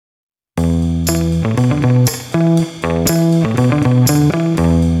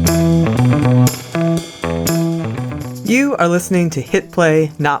You are listening to Hit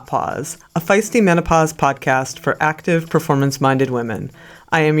Play, Not Pause, a feisty menopause podcast for active, performance-minded women.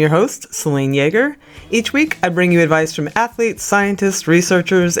 I am your host, Celine Yeager. Each week, I bring you advice from athletes, scientists,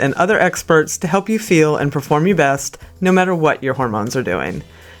 researchers, and other experts to help you feel and perform your best, no matter what your hormones are doing.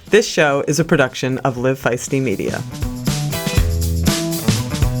 This show is a production of Live Feisty Media.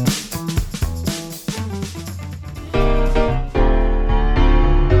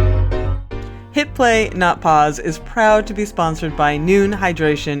 Hit Play, Not Pause is proud to be sponsored by Nuun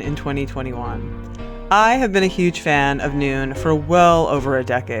Hydration in 2021. I have been a huge fan of Nuun for well over a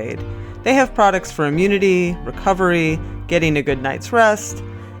decade. They have products for immunity, recovery, getting a good night's rest,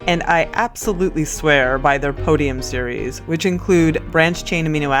 and I absolutely swear by their Podium series, which include branched-chain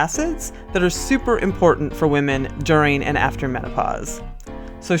amino acids that are super important for women during and after menopause.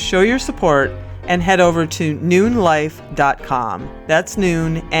 So show your support and head over to nuunlife.com. That's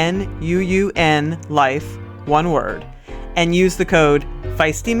Nuun, N-U-U-N, life, one word. And use the code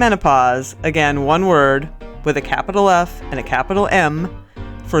FEISTYMenopause, again, one word, with a capital F and a capital M,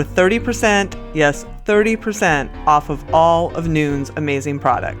 for 30%, yes, 30% off of all of Nuun's amazing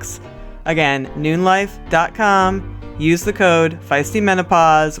products. Again, nuunlife.com, use the code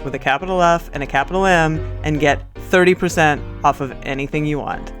FEISTYMenopause with a capital F and a capital M, and get 30% off of anything you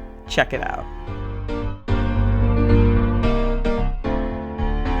want. Check it out.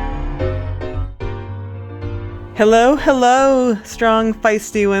 Hello, hello, strong,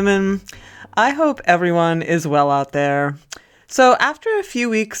 feisty women. I hope everyone is well out there. So after a few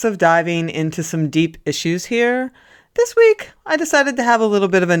weeks of diving into some deep issues here, this week I decided to have a little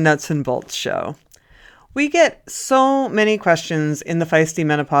bit of a nuts and bolts show. We get so many questions in the Feisty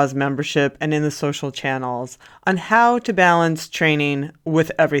Menopause membership and in the social channels on how to balance training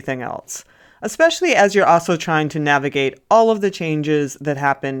with everything else, especially as you're also trying to navigate all of the changes that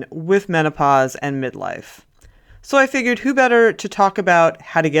happen with menopause and midlife. So I figured who better to talk about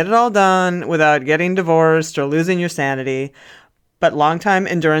how to get it all done without getting divorced or losing your sanity, but longtime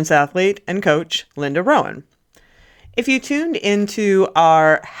endurance athlete and coach, Linda Rowan. If you tuned into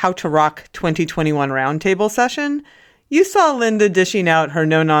our How to Rock 2021 roundtable session, you saw Linda dishing out her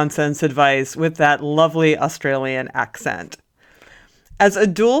no-nonsense advice with that lovely Australian accent. As a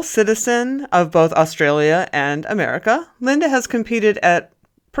dual citizen of both Australia and America, Linda has competed at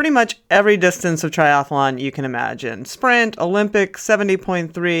pretty much every distance of triathlon you can imagine. Sprint, Olympic,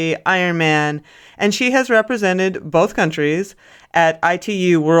 70.3, Ironman, and she has represented both countries at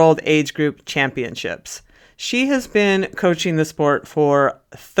ITU World Age Group Championships. She has been coaching the sport for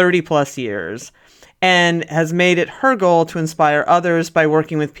 30 plus years and has made it her goal to inspire others by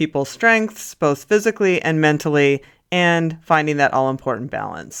working with people's strengths, both physically and mentally, and finding that all-important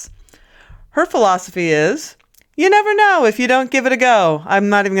balance. Her philosophy is, you never know if you don't give it a go. I'm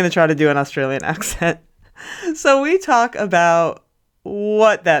not even going to try to do an Australian accent. So we talk about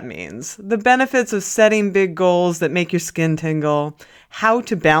what that means, the benefits of setting big goals that make your skin tingle, how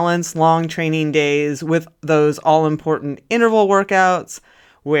to balance long training days with those all-important interval workouts,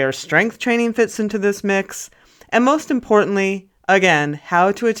 where strength training fits into this mix, and most importantly, again,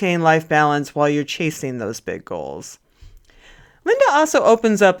 how to attain life balance while you're chasing those big goals. Linda also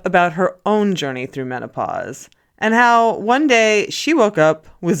opens up about her own journey through menopause, and how one day she woke up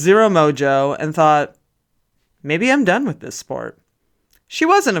with zero mojo and thought, maybe I'm done with this sport. She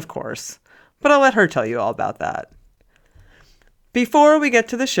wasn't, of course, but I'll let her tell you all about that. Before we get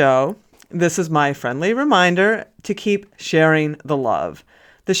to the show, this is my friendly reminder to keep sharing the love.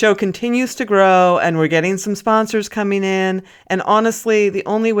 The show continues to grow, and we're getting some sponsors coming in, and honestly, the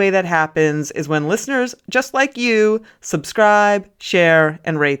only way that happens is when listeners just like you subscribe, share,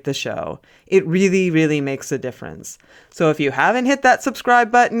 and rate the show. It really, really makes a difference. So if you haven't hit that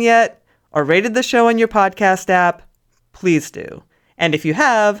subscribe button yet, or rated the show on your podcast app, please do. And if you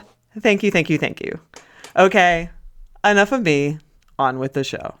have, thank you, thank you, thank you. Okay, enough of me, on with the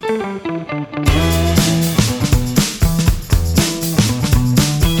show.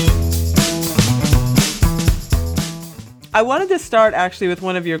 I wanted to start actually with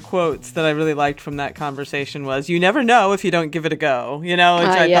one of your quotes that I really liked from that conversation was, you never know if you don't give it a go, which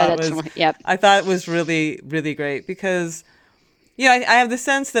I thought was really, really great because, I have the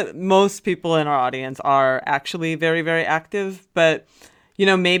sense that most people in our audience are actually very, very active, but,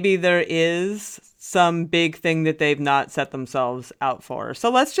 maybe there is some big thing that they've not set themselves out for.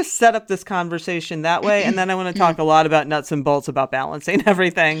 So let's just set up this conversation that way. And then I want to talk a lot about nuts and bolts about balancing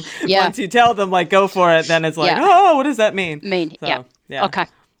everything. Yeah. Once you tell them, go for it, then it's oh, what does that mean? Yeah. Okay.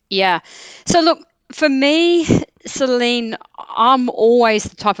 Yeah. So look, for me, Celine, I'm always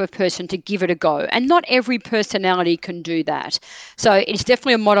the type of person to give it a go. And not every personality can do that. So it's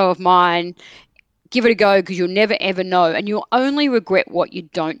definitely a motto of mine. Give it a go, because you'll never, ever know. And you'll only regret what you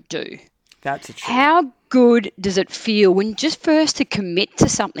don't do. That's a truth. How good does it feel when just first to commit to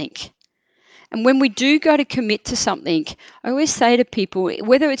something? And when we do go to commit to something, I always say to people,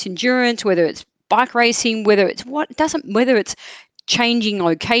 whether it's endurance, whether it's bike racing, whether it's changing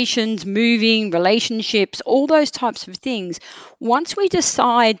locations, moving, relationships, all those types of things, once we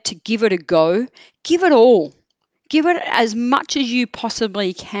decide to give it a go, give it all. Give it as much as you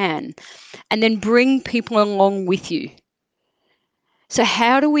possibly can, and then bring people along with you. So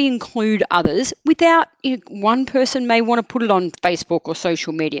how do we include others without, one person may want to put it on Facebook or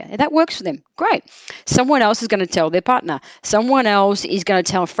social media. If that works for them, great. Someone else is going to tell their partner. Someone else is going to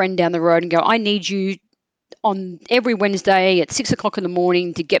tell a friend down the road and go, I need you on every Wednesday at 6 o'clock in the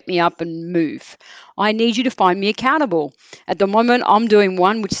morning to get me up and move. I need you to find me accountable. At the moment, I'm doing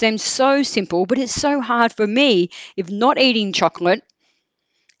one which seems so simple, but it's so hard for me if not eating chocolate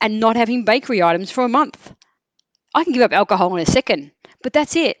and not having bakery items for a month. I can give up alcohol in a second, but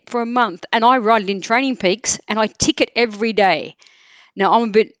that's it for a month. And I write it in Training Peaks and I tick it every day. Now, I'm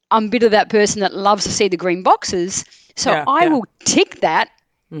a bit of that person that loves to see the green boxes. So I will tick that.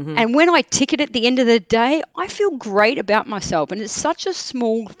 Mm-hmm. And when I tick it at the end of the day, I feel great about myself. And it's such a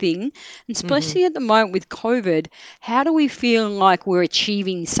small thing, and especially at the moment with COVID, how do we feel like we're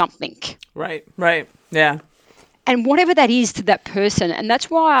achieving something? Right. Yeah. And whatever that is to that person. And that's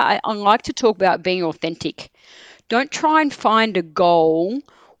why I like to talk about being authentic. Don't try and find a goal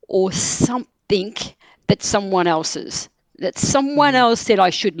or something that's someone else's. That someone else said I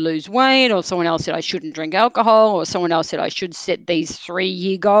should lose weight, or someone else said I shouldn't drink alcohol, or someone else said I should set these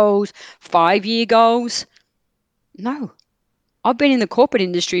 3-year goals, 5-year goals. No. I've been in the corporate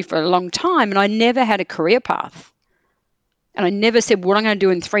industry for a long time, and I never had a career path. And I never said what I'm going to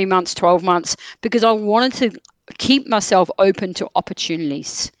do in 3 months, 12 months, because I wanted to keep myself open to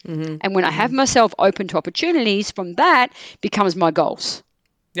opportunities. Mm-hmm. And when I have myself open to opportunities, from that becomes my goals.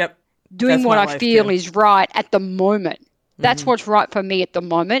 Yep. Doing what I feel is right at the moment. That's what's right for me at the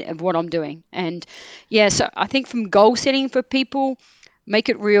moment of what I'm doing. And so I think from goal setting for people, make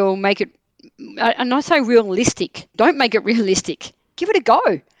it real, and I say realistic. Don't make it realistic. Give it a go.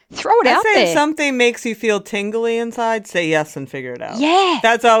 Throw it out there. If something makes you feel tingly inside, say yes and figure it out. Yeah.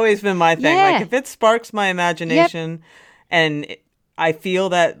 That's always been my thing. Yeah. Like if it sparks my imagination and I feel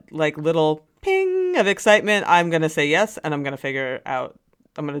that like little ping of excitement, I'm going to say yes and I'm going to figure it out.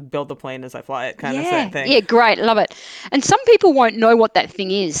 I'm going to build the plane as I fly it kind of thing. Yeah, great. Love it. And some people won't know what that thing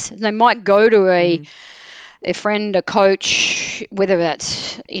is. They might go to a friend, a coach, whether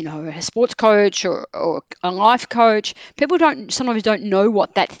that's, a sports coach or a life coach. People sometimes don't know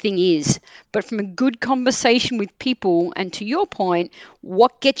what that thing is. But from a good conversation with people, and to your point,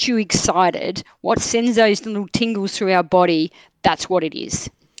 what gets you excited, what sends those little tingles through our body, that's what it is.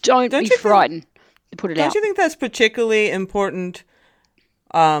 Don't be frightened to put it out. Don't you think that's particularly important?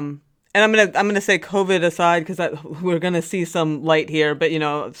 And I'm gonna say COVID aside, because we're gonna see some light here, but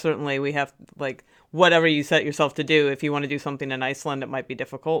certainly we have like whatever you set yourself to do. If you want to do something in Iceland, it might be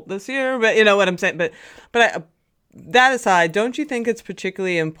difficult this year, but you know what I'm saying. But that aside, don't you think it's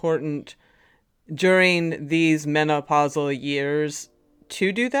particularly important during these menopausal years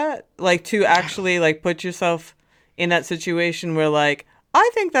to do that, like to actually like put yourself in that situation where like I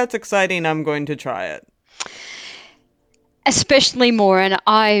think that's exciting, I'm going to try it. Especially more, and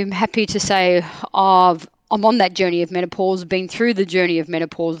I'm happy to say I'm on that journey of menopause, been through the journey of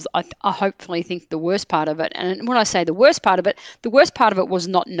menopause. I hopefully think the worst part of it, and when I say the worst part of it was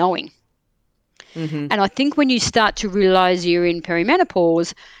not knowing. Mm-hmm. And I think when you start to realize you're in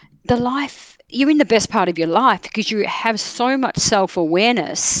perimenopause, you're in the best part of your life because you have so much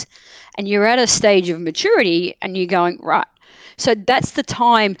self-awareness and you're at a stage of maturity and you're going, right. So that's the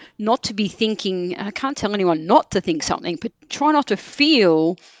time not to be thinking, and I can't tell anyone not to think something, but try not to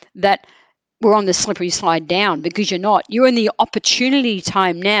feel that we're on the slippery slide down, because you're not. You're in the opportunity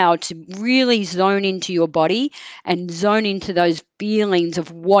time now to really zone into your body and zone into those feelings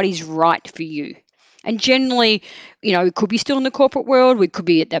of what is right for you. And generally, we could be still in the corporate world. We could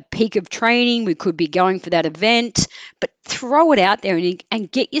be at the peak of training. We could be going for that event. But throw it out there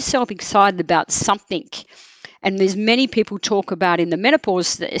and get yourself excited about something. And there's many people talk about in the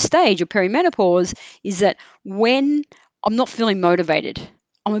menopause stage or perimenopause is that when I'm not feeling motivated,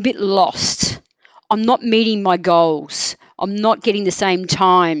 I'm a bit lost, I'm not meeting my goals, I'm not getting the same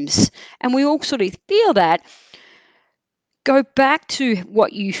times, and we all sort of feel that, go back to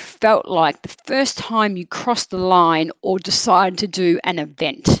what you felt like the first time you crossed the line or decided to do an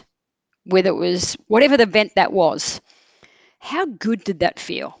event, whether it was whatever the event that was. How good did that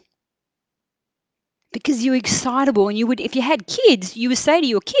feel? because you're excitable, and if you had kids, you would say to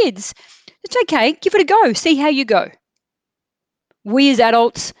your kids, it's okay, give it a go, see how you go. We as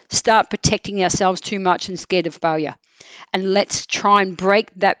adults start protecting ourselves too much and scared of failure. And let's try and break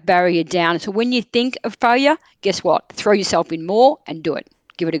that barrier down. So when you think of failure, guess what? Throw yourself in more and do it.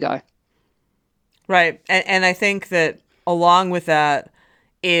 Give it a go. Right. And I think that along with that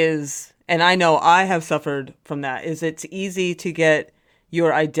is, and I know I have suffered from that, is it's easy to get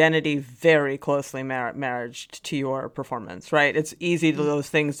your identity very closely married to your performance, right? It's easy for those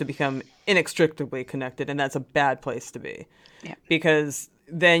things to become inextricably connected, and that's a bad place to be. Yeah. Because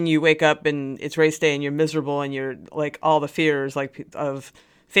then you wake up and it's race day and you're miserable and you're like all the fears like of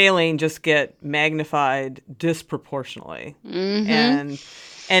failing just get magnified disproportionately. And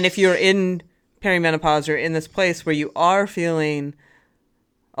if you're in perimenopause or in this place where you are feeling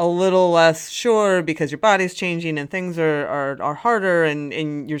a little less sure because your body's changing and things are harder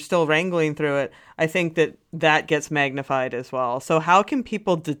and you're still wrangling through it, I think that gets magnified as well. So how can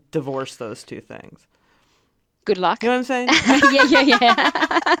people divorce those two things? Good luck. You know what I'm saying?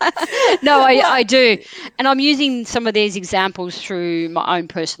 Yeah. No, I do. And I'm using some of these examples through my own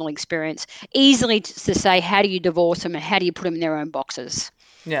personal experience. Easily to say, how do you divorce them and how do you put them in their own boxes?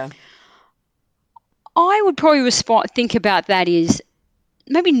 Yeah. I would probably think about that is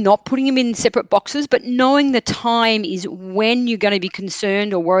maybe not putting them in separate boxes, but knowing the time is when you're going to be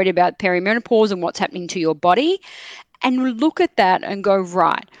concerned or worried about perimenopause and what's happening to your body, and look at that and go,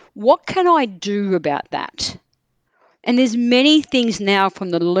 right, what can I do about that? And there's many things now from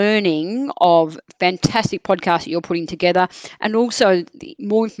the learning of fantastic podcasts that you're putting together, and also the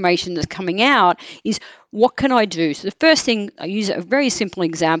more information that's coming out is what can I do? So the first thing, I use a very simple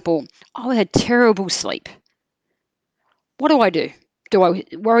example. I had terrible sleep. What do I do? Do I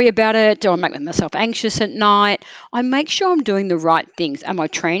worry about it? Do I make myself anxious at night? I make sure I'm doing the right things. Am I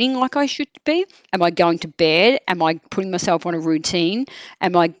training like I should be? Am I going to bed? Am I putting myself on a routine?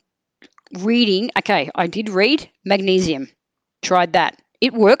 Am I reading? Okay, I did read magnesium. Tried that.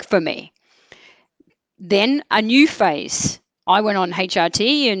 It worked for me. Then a new phase. I went on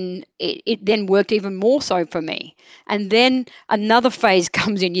HRT and it then worked even more so for me. And then another phase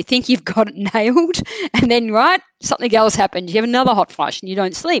comes in. You think you've got it nailed, and then, right, something else happens. You have another hot flush and you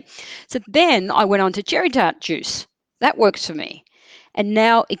don't sleep. So then I went on to cherry tart juice. That works for me. And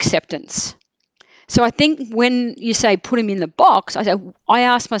now acceptance. So I think when you say put him in the box, I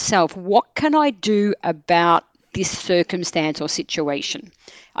ask myself, what can I do about this circumstance or situation?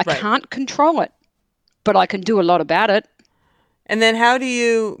 I can't control it, but I can do a lot about it. And then how do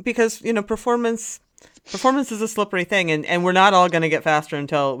you, because, performance is a slippery thing, and we're not all going to get faster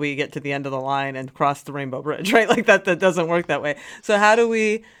until we get to the end of the line and cross the rainbow bridge, right? Like that doesn't work that way. So how do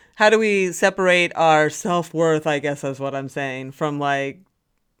we separate our self-worth, I guess is what I'm saying, from like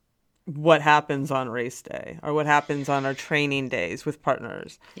what happens on race day or what happens on our training days with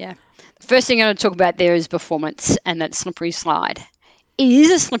partners? Yeah. The first thing I'm going to talk about there is performance and that slippery slide. It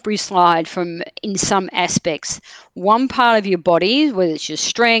is a slippery slide in some aspects. One part of your body, whether it's your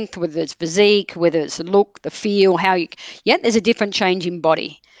strength, whether it's physique, whether it's the look, the feel, there's a different change in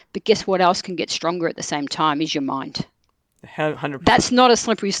body. But guess what else can get stronger at the same time is your mind. 100%. That's not a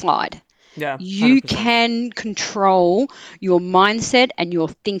slippery slide. Yeah, 100%. You can control your mindset and your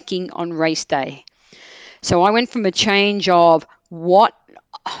thinking on race day. So I went from a change of what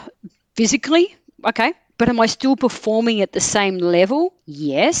physically, okay, but am I still performing at the same level?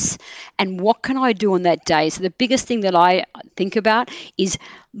 Yes. And what can I do on that day? So the biggest thing that I think about is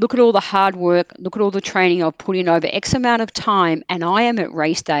look at all the hard work, look at all the training I've put in over X amount of time, and I am at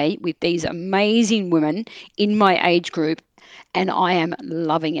race day with these amazing women in my age group, and I am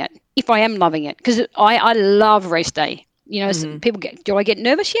loving it. If I am loving it, because I love race day. People do I get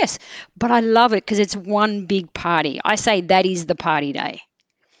nervous? Yes. But I love it because it's one big party. I say that is the party day.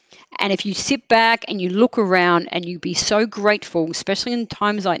 And if you sit back and you look around and you be so grateful, especially in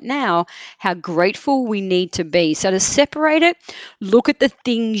times like now, how grateful we need to be. So to separate it, look at the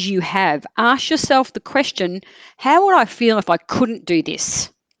things you have. Ask yourself the question, how would I feel if I couldn't do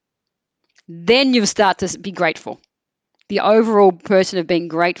this? Then you'll start to be grateful. The overall person of being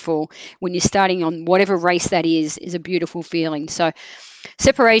grateful when you're starting on whatever race that is a beautiful feeling. So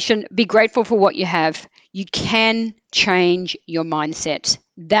separation, be grateful for what you have. You can change your mindset.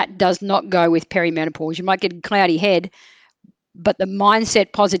 That does not go with perimenopause. You might get a cloudy head, but the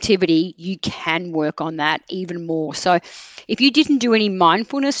mindset positivity, you can work on that even more. So if you didn't do any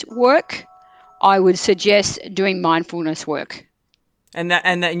mindfulness work, I would suggest doing mindfulness work.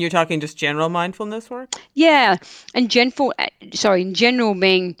 And you're talking just general mindfulness work? Yeah, and in general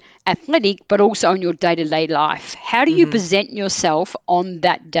being athletic, but also in your day-to-day life. How do you present yourself on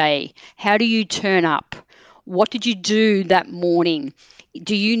that day? How do you turn up? What did you do that morning?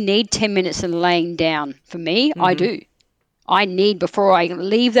 Do you need 10 minutes of laying down? For me, I do. Before I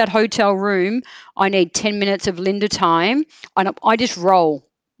leave that hotel room, I need 10 minutes of Linda time. I just roll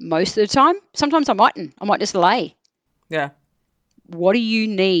most of the time. Sometimes I mightn't. I might just lay. Yeah. What do you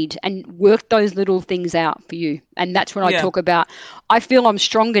need? And work those little things out for you. And that's when I talk about, I feel I'm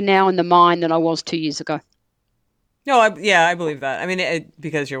stronger now in the mind than I was 2 years ago. No, I believe that. I mean,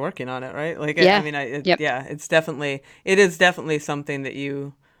 because you're working on it, right? Like, Yeah. I mean, it is definitely something that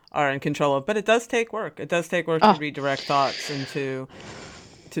you are in control of, but it does take work. It does take work to redirect thoughts and to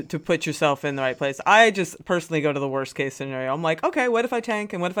put yourself in the right place. I just personally go to the worst case scenario. I'm like, okay, what if I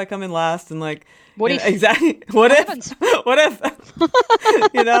tank, and what if I come in last, and like, exactly, what if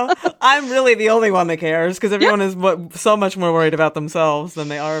I'm really the only one that cares, because everyone is so much more worried about themselves than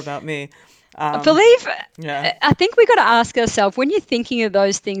they are about me. I think we got to ask ourselves, when you're thinking of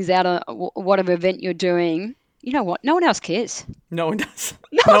those things out of whatever event you're doing, you know what? No one else cares. No one does.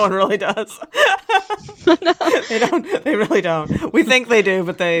 No one really does. They don't. They really don't. We think they do,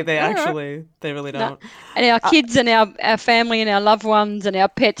 but they really don't. No. And our kids and our family and our loved ones and our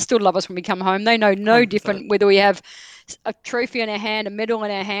pets still love us when we come home. They know no 100%. Different whether we have a trophy in our hand, a medal in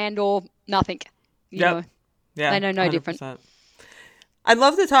our hand, or nothing. You know, they know no 100%. Different. I'd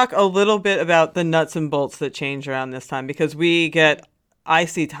love to talk a little bit about the nuts and bolts that change around this time, because I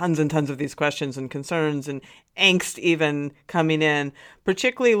see tons and tons of these questions and concerns and angst even coming in.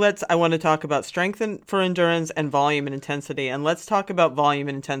 Particularly, I want to talk about strength for endurance and volume and intensity. And let's talk about volume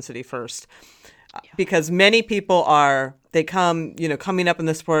and intensity first. Because many people coming up in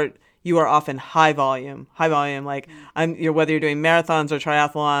the sport, you are often high volume, like whether you're doing marathons or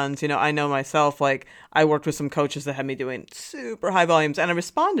triathlons. I know myself, like I worked with some coaches that had me doing super high volumes, and I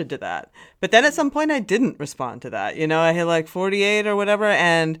responded to that. But then at some point I didn't respond to that. I hit like 48 or whatever,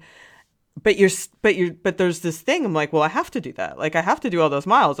 but there's this thing. I'm like, well, I have to do that. Like I have to do all those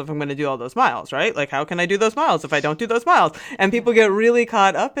miles if I'm going to do all those miles, right? Like how can I do those miles if I don't do those miles? And people get really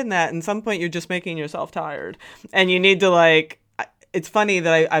caught up in that. And at some point you're just making yourself tired, and you need to it's funny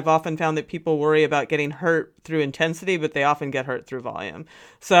that I've often found that people worry about getting hurt through intensity, but they often get hurt through volume.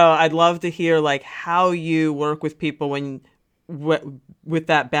 So I'd love to hear how you work with people with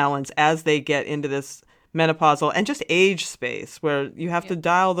that balance as they get into this menopausal and just age space where you have to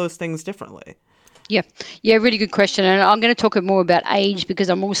dial those things differently. Yeah, really good question. And I'm going to talk more about age because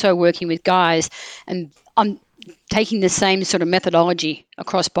I'm also working with guys, and I'm taking the same sort of methodology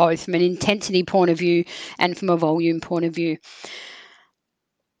across both from an intensity point of view and from a volume point of view.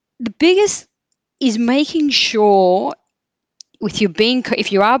 The biggest is making sure if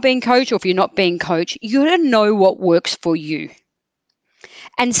you are being coached or if you're not being coached, you got to know what works for you.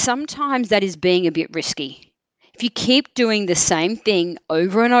 And sometimes that is being a bit risky. If you keep doing the same thing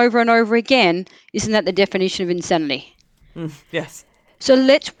over and over and over again, isn't that the definition of insanity? Yes. So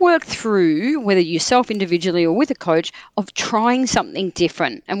let's work through, whether yourself individually or with a coach, of trying something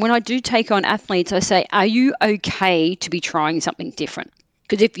different. And when I do take on athletes, I say, are you okay to be trying something different?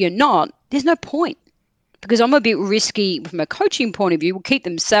 Because if you're not, there's no point. Because I'm a bit risky from a coaching point of view. We'll keep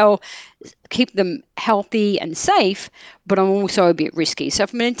them healthy and safe, but I'm also a bit risky. So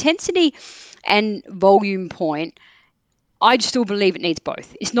from an intensity and volume point, I still believe it needs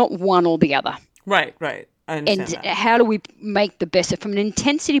both. It's not one or the other. Right. I understand that. How do we make the best? From an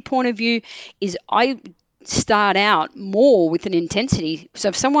intensity point of view, is I start out more with an intensity. So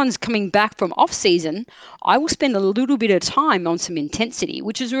if someone's coming back from off season, I will spend a little bit of time on some intensity,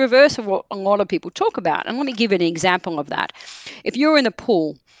 which is the reverse of what a lot of people talk about. And let me give an example of that. If you're in the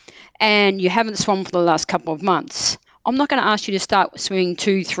pool and you haven't swum for the last couple of months, I'm not going to ask you to start swimming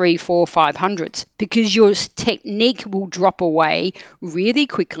 2, 3, 4, 500s, because your technique will drop away really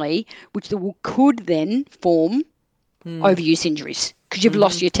quickly, which could then form overuse injuries because you've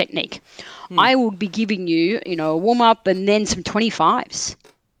lost your technique. I will be giving you, a warm up and then some 25s.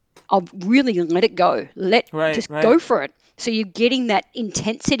 I'll really let it go. Go for it. So you're getting that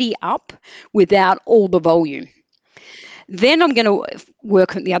intensity up without all the volume. Then I'm going to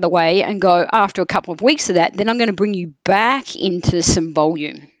work it the other way and go, after a couple of weeks of that, then I'm going to bring you back into some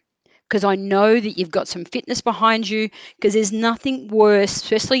volume, because I know that you've got some fitness behind you, because there's nothing worse,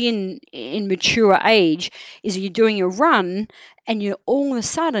 especially in mature age, is you're doing a run and you're all of a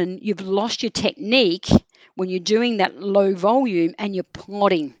sudden you've lost your technique when you're doing that low volume and you're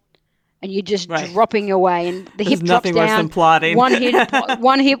plodding. and you're just Right. dropping away, and the There's hip drops nothing worse down. than plotting.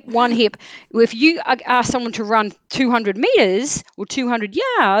 One hip. If you ask someone to run 200 meters or 200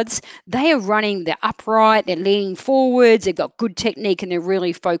 yards, they are running, they're upright, they're leaning forwards, they've got good technique, and they're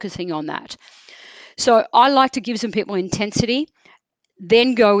really focusing on that. So I like to give some people intensity,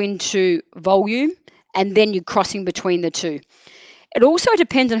 then go into volume, and then you're crossing between the two. It also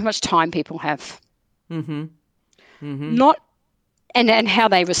depends on how much time people have. Mm-hmm. Mm-hmm. Not and how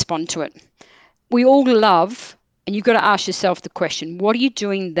they respond to it. We all love, and you've got to ask yourself the question, what are you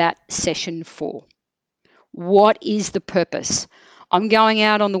doing that session for? What is the purpose? I'm going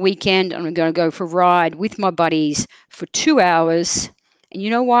out on the weekend and I'm going to go for a ride with my buddies for 2 hours. And you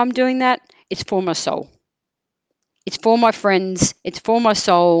know why I'm doing that? It's for my soul. It's for my friends. It's for my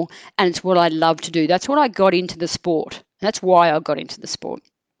soul. And it's what I love to do. That's what I got into the sport. And that's why I got into the sport.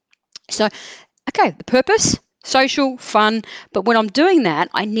 So, okay, the purpose, social, fun. But when I'm doing that,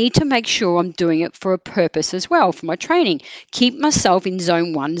 I need to make sure I'm doing it for a purpose as well, for my training. Keep myself in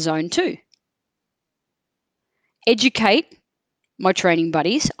zone 1, zone 2. Educate my training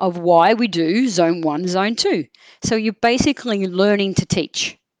buddies of why we do zone 1, zone 2. So you're basically learning to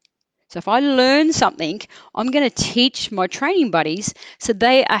teach. So if I learn something, I'm going to teach my training buddies so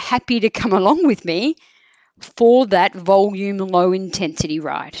they are happy to come along with me for that volume, low intensity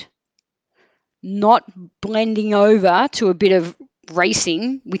ride. Not blending over to a bit of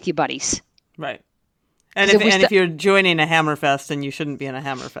racing with your buddies. Right. And if you're joining a Hammerfest and you shouldn't be in a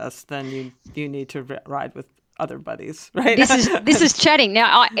Hammerfest, then you need to ride with other buddies, right? This is chatting.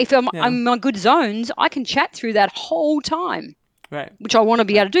 Now, if I'm in my good zones, I can chat through that whole time, right? Which I want to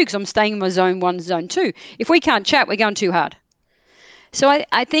be able to do because I'm staying in my zone 1, zone 2. If we can't chat, we're going too hard. So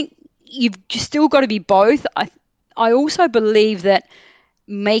I think you've still got to be both. I also believe that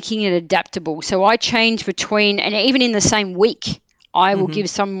making it adaptable. So I change between, and even in the same week, I will give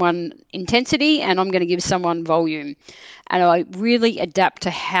someone intensity and I'm going to give someone volume. And I really adapt to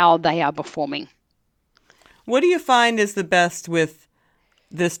how they are performing. What do you find is the best with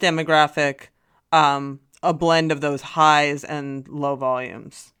this demographic, a blend of those highs and low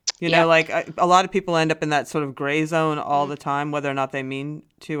volumes? You know, like a lot of people end up in that sort of gray zone all the time, whether or not they mean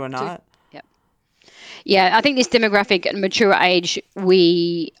to or not. Yeah, I think this demographic and mature age,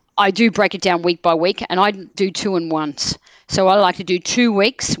 I do break it down week by week, and I do 2 and 1s. So I like to do 2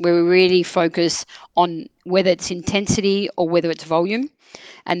 weeks where we really focus on whether it's intensity or whether it's volume,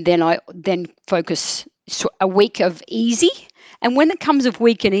 and then I focus a week of easy. And when it comes of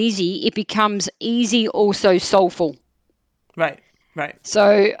weak and easy, it becomes easy also soulful. Right.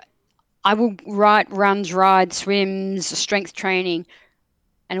 So I will write runs, rides, swims, strength training,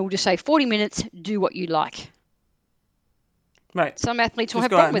 and we'll just say 40 minutes, do what you like. Right. Some athletes will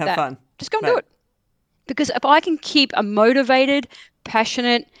just have fun with that. Fun. Just go and do it. Because if I can keep a motivated,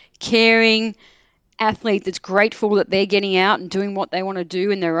 passionate, caring athlete that's grateful that they're getting out and doing what they want to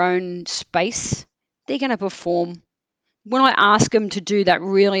do in their own space, they're going to perform. When I ask them to do that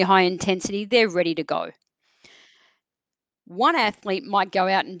really high intensity, they're ready to go. One athlete might go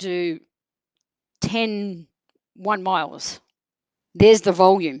out and do 10 1 miles. There's the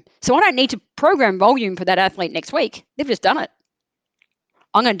volume. So I don't need to program volume for that athlete next week. They've just done it.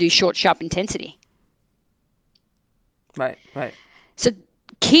 I'm going to do short, sharp intensity. Right. So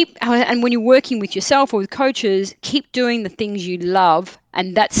and when you're working with yourself or with coaches, keep doing the things you love.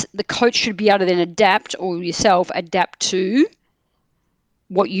 And that's the coach should be able to then adapt, or yourself adapt to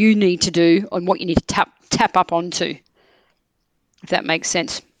what you need to do and what you need to tap up onto. If that makes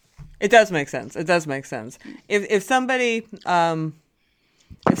sense. It does make sense. If somebody,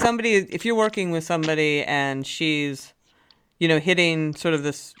 if you're working with somebody and she's, hitting sort of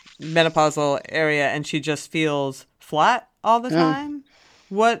this menopausal area and she just feels flat all the time,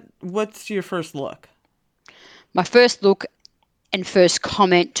 what's your first look? My first look and first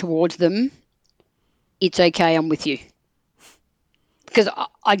comment towards them, it's okay, I'm with you. Because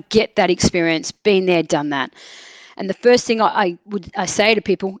I get that experience, been there, done that. And the first thing I say to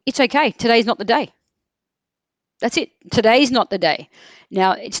people, it's okay, today's not the day. That's it. Today's not the day.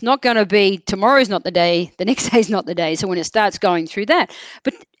 Now, it's not going to be tomorrow's not the day, the next day's not the day. So when it starts going through that,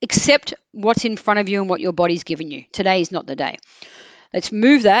 but accept what's in front of you and what your body's given you. Today's not the day. Let's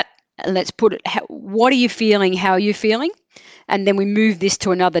move that and let's put it, what are you feeling? How are you feeling? And then we move this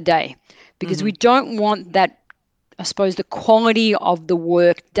to another day because we don't want that, I suppose, the quality of the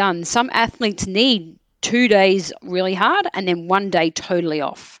work done. Some athletes need 2 days really hard and then 1 day totally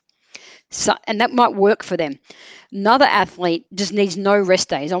off. So, and that might work for them. Another athlete just needs no rest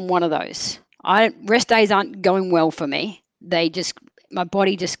days on one of those. Rest days aren't going well for me. They just my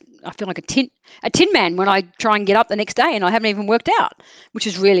body I feel like a tin man when I try and get up the next day and I haven't even worked out, which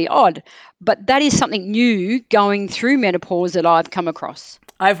is really odd. But that is something new going through menopause that I've come across.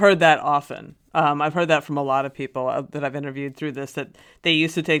 I've heard that often. I've heard that from a lot of people that I've interviewed through this, that they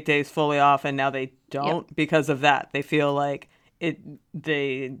used to take days fully off and now they don't because of that. They feel like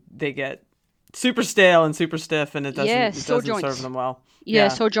they get super stale and super stiff, and it doesn't serve them well. Yeah,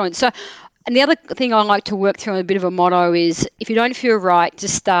 sore joints. So, and the other thing I like to work through, a bit of a motto, is if you don't feel right,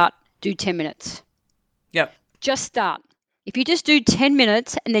 just start, do 10 minutes. Yep. Just start. If you just do 10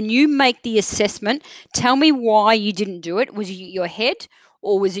 minutes and then you make the assessment, tell me why you didn't do it. Was it your head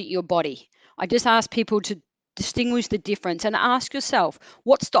or was it your body? I just ask people to distinguish the difference and ask yourself,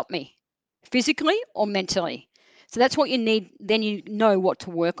 what stopped me, physically or mentally? So that's what you need. Then you know what to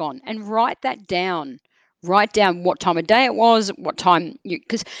work on, and write that down. Write down what time of day it was, what time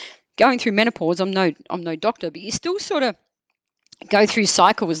because going through menopause, I'm no doctor, but you still sort of go through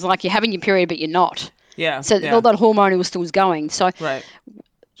cycles, like you're having your period, but you're not. Yeah. So all that hormonal still is going. So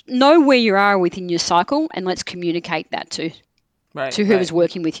know where you are within your cycle, and let's communicate that to whoever's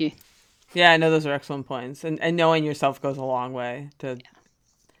working with you. Yeah, I know those are excellent points. And knowing yourself goes a long way to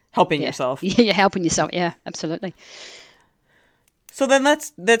helping yourself. Yeah, you're helping yourself. Yeah, absolutely. So then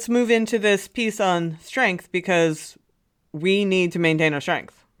let's move into this piece on strength, because we need to maintain our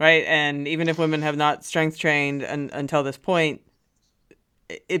strength, right? And even if women have not strength trained until this point,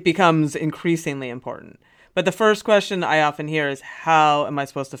 it becomes increasingly important. But the first question I often hear is, how am I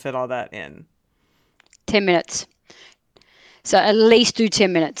supposed to fit all that in? 10 minutes. So at least do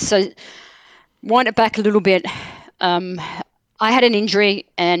 10 minutes. So wind it back a little bit. I had an injury,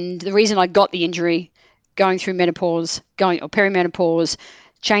 and the reason I got the injury, going through menopause, or perimenopause,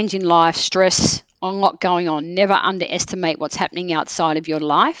 change in life, stress, a lot going on. Never underestimate what's happening outside of your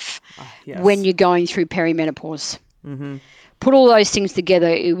life when you're going through perimenopause. Mm-hmm. Put all those things together,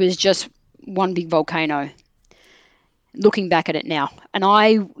 it was just one big volcano. Looking back at it now, and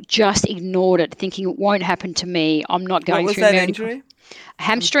I just ignored it, thinking it won't happen to me. I'm not going through. What was that injury?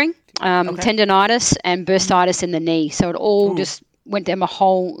 Hamstring, tendonitis, and bursitis in the knee. So it all just went down my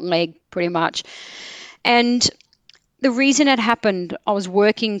whole leg, pretty much. And the reason it happened, I was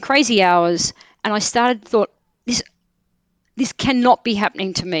working crazy hours, and I thought, this cannot be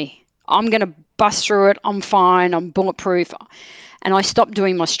happening to me. I'm going to bust through it. I'm fine. I'm bulletproof. And I stopped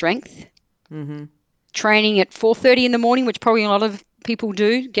doing my strength. Mm-hmm. Training at 4:30 in the morning, which probably a lot of people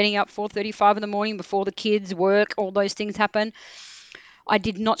do, getting up 4:35 in the morning before the kids work, all those things happen. I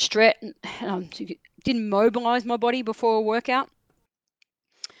did not stretch, didn't mobilize my body before a workout.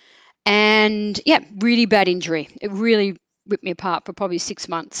 And really bad injury. It really ripped me apart for probably 6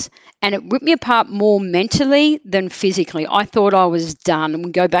 months. And it ripped me apart more mentally than physically. I thought I was done. And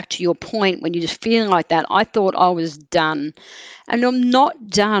we go back to your point, when you're just feeling like that, I thought I was done. And I'm not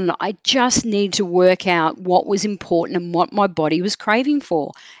done. I just need to work out what was important and what my body was craving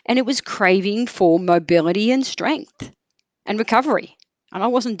for. And it was craving for mobility and strength and recovery. And I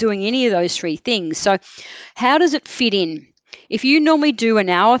wasn't doing any of those three things. So how does it fit in? If you normally do an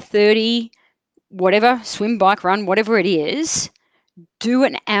hour 30, whatever, swim, bike, run, whatever it is, do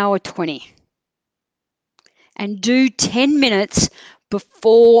an hour 20. And do 10 minutes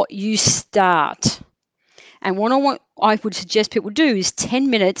before you start. And what I would suggest people do is 10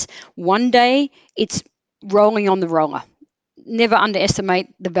 minutes. One day, it's rolling on the roller. Never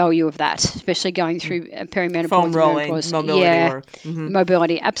underestimate the value of that, especially going through perimenopause. Foam rolling, mobility work. Mm-hmm.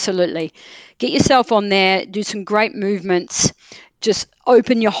 Mobility, absolutely. Get yourself on there, do some great movements. Just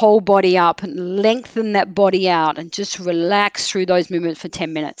open your whole body up and lengthen that body out and just relax through those movements for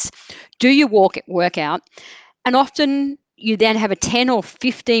 10 minutes. Do your workout, and often you then have a 10 or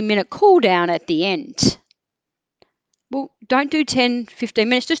 15 minute cool down at the end. Well, don't do 10, 15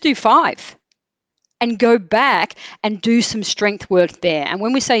 minutes, just do 5. And go back and do some strength work there. And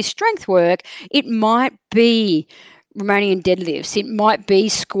when we say strength work, it might be Romanian deadlifts, it might be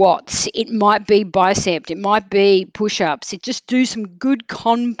squats, it might be bicep, it might be push-ups. It just do some good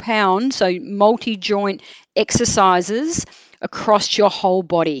compound, so multi-joint exercises across your whole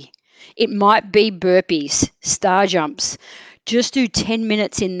body. It might be burpees, star jumps. Just do 10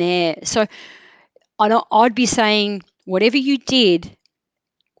 minutes in there. So I'd be saying whatever you did,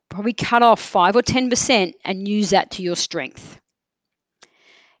 probably cut off 5 or 10% and use that to your strength.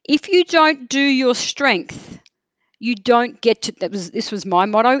 If you don't do your strength, you don't get to, this was my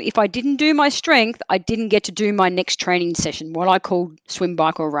motto. If I didn't do my strength, I didn't get to do my next training session, what I called swim,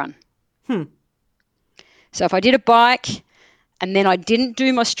 bike, or run. So if I did a bike and then I didn't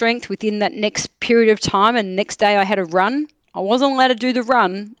do my strength within that next period of time, and next day I had a run, I wasn't allowed to do the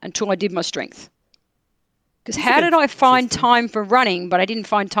run until I did my strength. Because how did I find time for running, but I didn't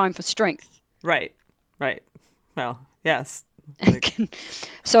find time for strength? Right. Well, yes. Like,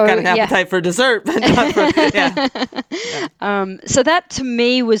 so got an appetite for dessert, but not for, so that to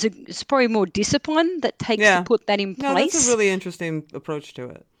me it's probably more discipline that takes to put that in place. No, that's a really interesting approach to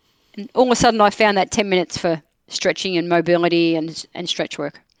it. And all of a sudden, I found that 10 minutes for stretching and mobility and stretch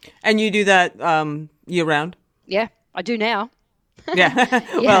work. And you do that year round? Yeah, I do now. Yeah.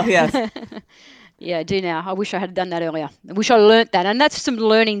 Well, yes. Yeah, I do now. I wish I had done that earlier. I wish I learnt that. And that's some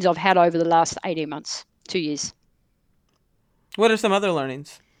learnings I've had over the last 18 months, 2 years. What are some other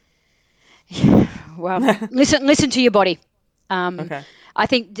learnings? Well, listen to your body. Okay. I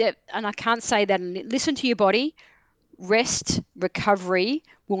think that, and I can't say that, listen to your body. Rest, recovery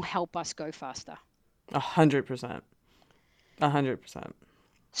will help us go faster. 100%. 100%.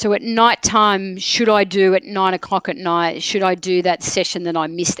 So at night time, should I do at 9 o'clock at night, should I do that session that I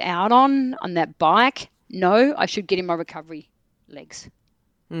missed out on that bike? No, I should get in my recovery legs.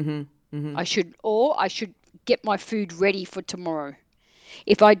 I should get my food ready for tomorrow.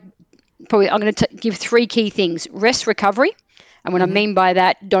 I'm going to give 3 key things: rest, recovery. And what I mean by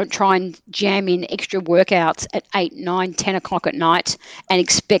that, don't try and jam in extra workouts at 8, 9, 10 o'clock at night and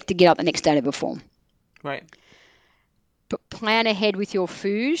expect to get up the next day to perform. Right. But plan ahead with your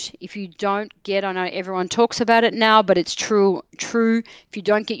food. If you don't get, I know everyone talks about it now, but it's true. If you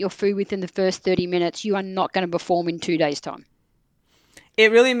don't get your food within the first 30 minutes, you are not going to perform in 2 days' time. It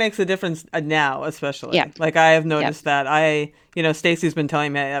really makes a difference now, especially. Yeah. Like I have noticed that Stacey's been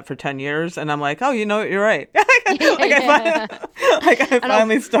telling me that for 10 years, and I'm like, oh, you're right. I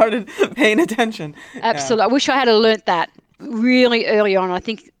finally started paying attention. Absolutely. Yeah. I wish I had learnt that really early on. I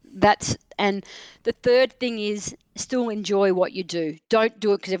think and the third thing is still enjoy what you do. Don't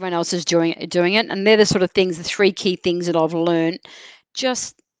do it because everyone else is doing it. And they're the sort of things, the 3 key things that I've learned.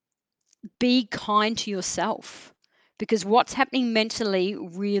 Just be kind to yourself. Because what's happening mentally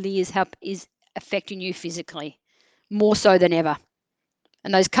really is affecting you physically, more so than ever.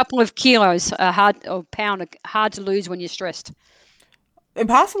 And those couple of kilos pound are hard to lose when you're stressed.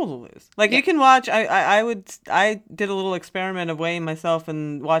 Impossible to lose. Like you can watch. I did a little experiment of weighing myself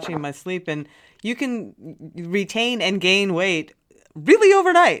and watching my sleep, and you can retain and gain weight really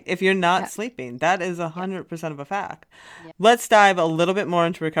overnight if you're not sleeping. That is 100% of a fact. Yeah. Let's dive a little bit more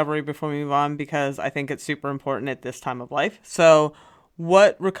into recovery before we move on, because I think it's super important at this time of life. So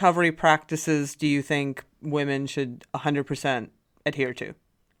what recovery practices do you think women should 100% adhere to?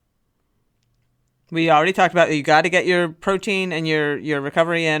 We already talked about you got to get your protein and your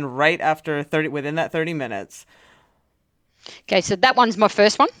recovery in right after within that 30 minutes. Okay, so that one's my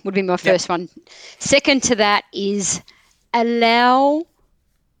first one, would be my first one. Second to that is allow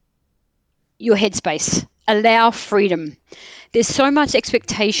your headspace, allow freedom. There's so much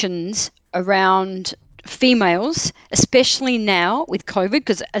expectations around females, especially now with COVID,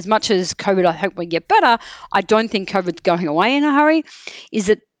 because as much as COVID, I hope we get better, I don't think COVID's going away in a hurry, is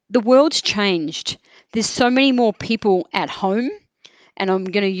that the world's changed. There's so many more people at home, and I'm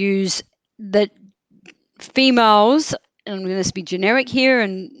going to use the females, and I'm going to be generic here,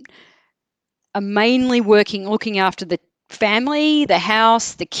 and are mainly looking after the family, the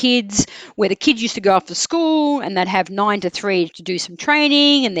house, the kids, where the kids used to go off to school and they'd have 9 to 3 to do some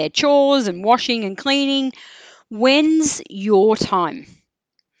training and their chores and washing and cleaning. When's your time?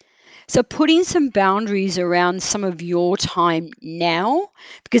 So putting some boundaries around some of your time now,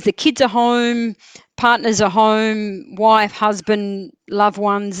 because the kids are home, partners are home, wife, husband, loved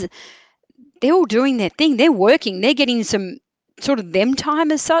ones, they're all doing their thing. They're working. They're getting some sort of them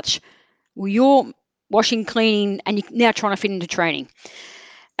time as such. Well, you're washing, cleaning, and you're now trying to fit into training.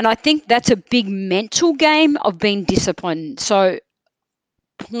 And I think that's a big mental game of being disciplined. So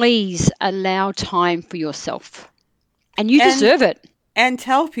please allow time for yourself. And you deserve it. And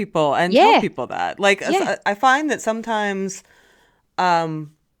tell people that. Like, I find that sometimes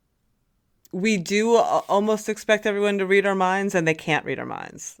we do almost expect everyone to read our minds, and they can't read our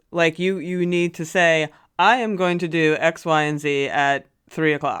minds. Like, you need to say, I am going to do X, Y, and Z at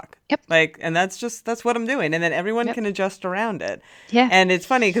 3 o'clock. Yep. Like, and that's what I'm doing. And then everyone can adjust around it. Yeah. And it's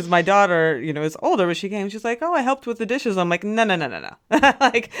funny because my daughter, is older, but she came, she's like, oh, I helped with the dishes. I'm like, no.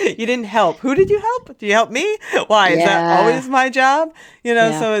 Like, you didn't help. Who did you help? Do you help me? Why? Is that always my job?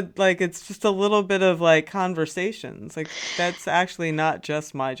 So it's just a little bit of like conversations. Like, that's actually not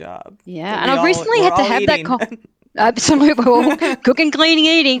just my job. Yeah. And I recently had to have that absolutely. Cooking, cleaning,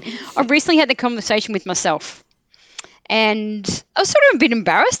 eating. I recently had the conversation with myself. And I was sort of a bit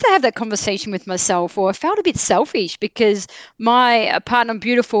embarrassed to have that conversation with myself, or I felt a bit selfish because my partner,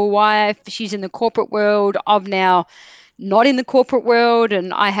 beautiful wife, she's in the corporate world. I've now not in the corporate world,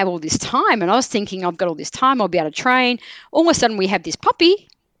 and I have all this time, and I was thinking I've got all this time, I'll be able to train. All of a sudden we have this puppy,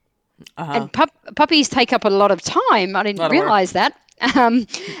 and puppies take up a lot of time. I didn't realize that. And,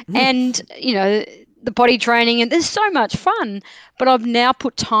 the body training, and there's so much fun, but I've now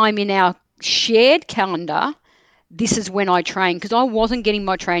put time in our shared calendar. This is when I train, because I wasn't getting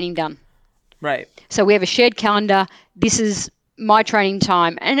my training done. Right. So we have a shared calendar. This is my training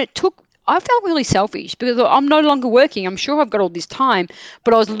time. And I felt really selfish because I'm no longer working. I'm sure I've got all this time,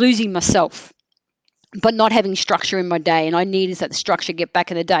 but I was losing myself, but not having structure in my day. And I needed that structure get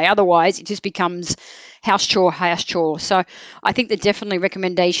back in the day. Otherwise, it just becomes house chore. So I think the definitely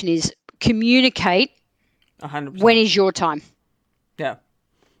recommendation is communicate 100%. When is your time. Yeah.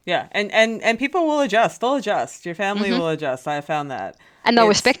 Yeah. And people will adjust. They'll adjust. Your family will adjust. I have found that. And they'll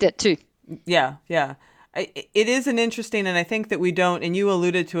respect it too. Yeah. Yeah. It is an interesting, and I think that we don't, and you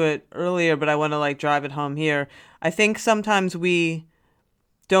alluded to it earlier, but I want to drive it home here. I think sometimes we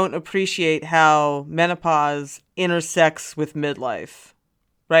don't appreciate how menopause intersects with midlife,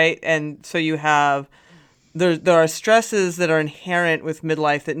 right? And so you have, there are stresses that are inherent with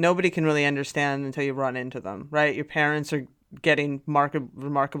midlife that nobody can really understand until you run into them, right? Your parents are getting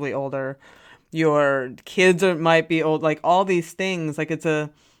remarkably older. Your kids might be old, all these things.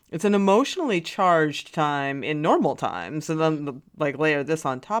 It's an emotionally charged time in normal times, and then layer this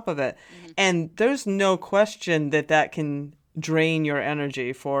on top of it. Mm-hmm. And there's no question that can drain your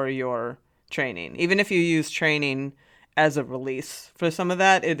energy for your training. Even if you use training as a release for some of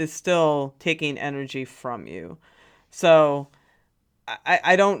that, it is still taking energy from you. So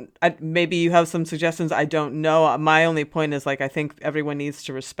maybe you have some suggestions. I don't know. My only point is I think everyone needs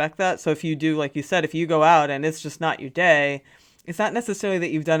to respect that. So if you do, like you said, if you go out and it's just not your day, it's not necessarily that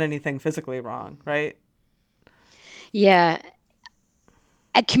you've done anything physically wrong, right? Yeah.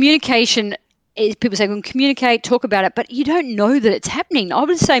 At communication, people say, well, communicate, talk about it, but you don't know that it's happening. I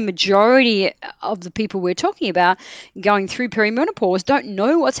would say majority of the people we're talking about going through perimenopause don't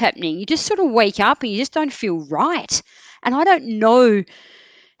know what's happening. You just sort of wake up and you just don't feel right. And I don't know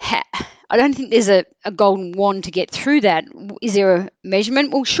I don't think there's a golden wand to get through that. Is there a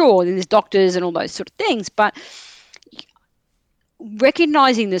measurement? Well, sure, there's doctors and all those sort of things, but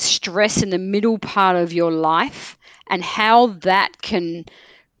recognizing the stress in the middle part of your life and how that can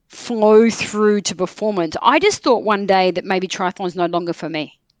flow through to performance. I just thought one day that maybe triathlon's no longer for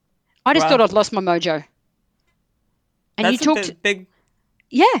me. I just thought I'd lost my mojo. And that's you talked big.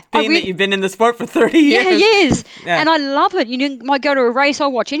 Yeah, being that you've been in the sport for 30 years. Yeah, years. Yeah. And I love it. You might go to a race, I'll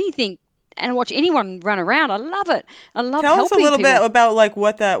watch anything and watch anyone run around. I love it. I love Tell helping us a little people. bit about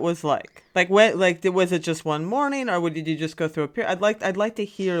what that was like. Was it just one morning, or did you just go through a period? I'd like to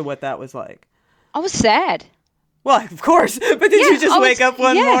hear what that was like. I was sad. Well, of course, but did you just wake up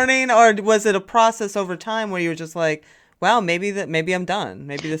one morning, or was it a process over time where you were just like, "Wow, maybe I'm done.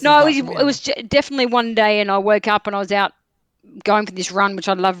 Maybe this." No, it was definitely one day, and I woke up and I was out going for this run, which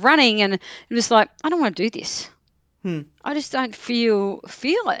I love running, and it was like, I don't want to do this. I just don't feel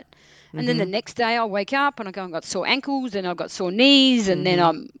it. And then the next day I wake up and I go, I've got sore ankles and I've got sore knees, and then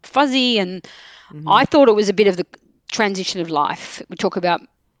I'm fuzzy, and I thought it was a bit of the transition of life. We talk about,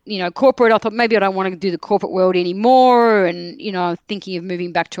 corporate. I thought maybe I don't want to do the corporate world anymore, and, thinking of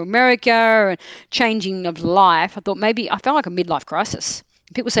moving back to America and changing of life. I thought maybe I felt like a midlife crisis.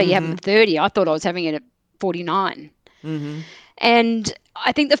 People say you have it at 30. I thought I was having it at 49. And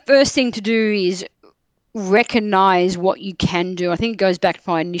I think the first thing to do is recognize what you can do. I think it goes back to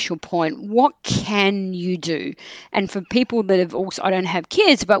my initial point. What can you do? And for people that have also, I don't have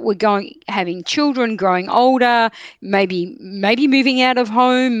kids, but we're having children, growing older, maybe moving out of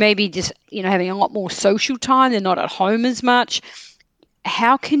home, maybe just, having a lot more social time. They're not at home as much.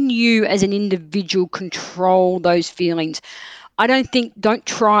 How can you as an individual control those feelings? I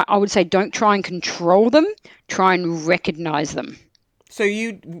would say don't try and control them, try and recognize them. So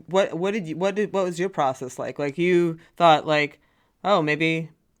what was your process like? Like you thought oh, maybe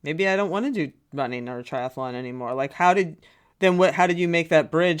I don't want to do running or triathlon anymore. Like how did you make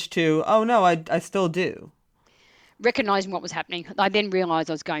that bridge to, oh no, I still do? Recognizing what was happening. I then realized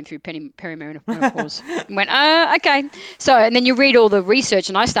I was going through perimenopause and went, okay. So, and then you read all the research,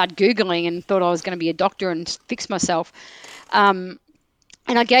 and I started Googling and thought I was going to be a doctor and fix myself. And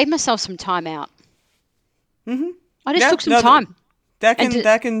I gave myself some time out. I just took some time. That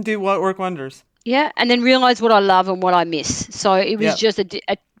can work wonders. Yeah, and then realize what I love and what I miss. So it was just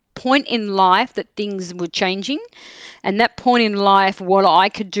a point in life that things were changing, and that point in life, what I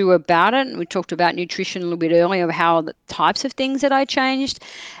could do about it. And we talked about nutrition a little bit earlier, of how the types of things that I changed,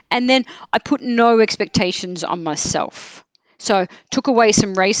 and then I put no expectations on myself. So took away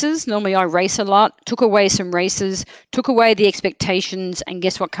some races. Normally I race a lot. Took away some races, took away the expectations, and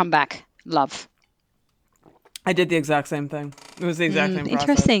guess what? Come back. Love. I did the exact same thing. It was the exact same process.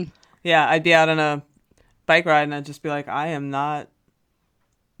 Interesting. Yeah, I'd be out on a bike ride and I'd just be like, I'm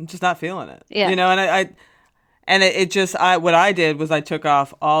just not feeling it. Yeah. And what I did was I took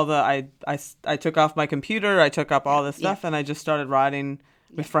off I took off my computer, I took up all this stuff, and I just started riding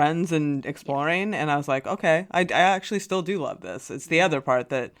with friends and exploring. And I was like, okay, I actually still do love this. It's the other part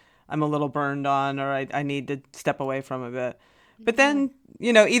that I'm a little burned on, or I need to step away from a bit. But then,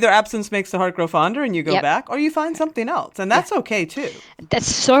 either absence makes the heart grow fonder and you go back, or you find something else. And that's okay too. That's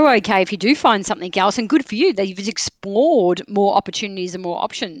so okay if you do find something else, and good for you that you've explored more opportunities and more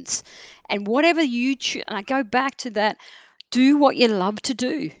options. And whatever you choose, and I go back to that, do what you love to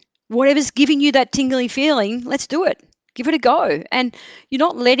do. Whatever's giving you that tingly feeling, let's do it. Give it a go. And you're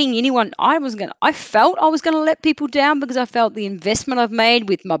not letting anyone, I felt I was going to let people down because I felt the investment I've made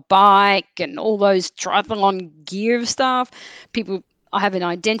with my bike and all those triathlon gear stuff. I have an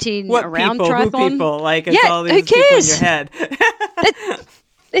identity around triathlon. Who people? Like, it's all these people in your head.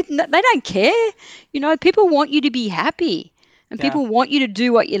 They don't care. People want you to be happy. And people want you to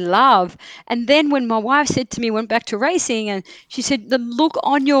do what you love. And then when my wife said to me, went back to racing, and she said, the look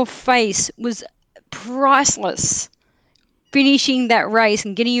on your face was priceless. Finishing that race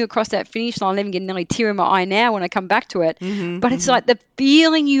and getting you across that finish line, I'm even getting nearly a tear in my eye now when I come back to it. But it's like the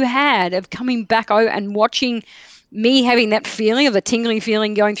feeling you had of coming back over and watching me having that feeling of the tingling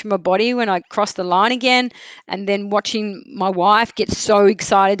feeling going through my body when I crossed the line again, and then watching my wife get so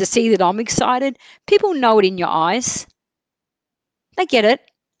excited to see that I'm excited. People know it in your eyes. They get it.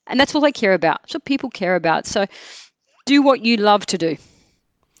 And that's what they care about. That's what people care about. So do what you love to do.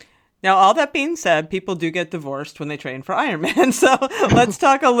 Now, all that being said, people do get divorced when they train for Ironman. So let's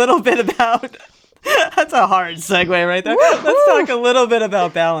talk a little bit about, that's a hard segue right there. Woo-hoo! Let's talk a little bit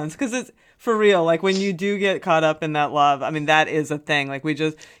about balance, because it's for real. Like, when you do get caught up in that love, I mean, that is a thing. Like, we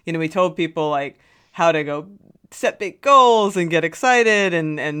just, we told people like how to go set big goals and get excited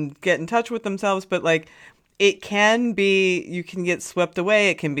and get in touch with themselves. But like, it can be, you can get swept away.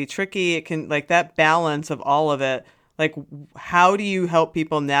 It can be tricky. It can, like, that balance of all of it. Like, how do you help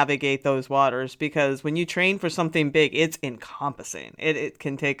people navigate those waters? Because when you train for something big, it's encompassing. It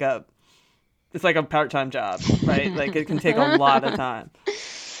can take it's like a part-time job, right? Like, it can take a lot of time.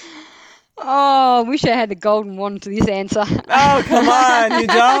 Oh, I wish I had the golden wand to this answer. Oh, come on. You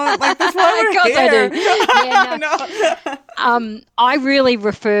don't? Like, that's why we're here. I do. Yeah, no. I really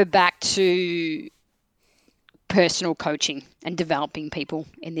refer back to personal coaching and developing people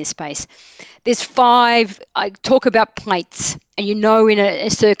in this space. There's 5, I talk about plates, and in a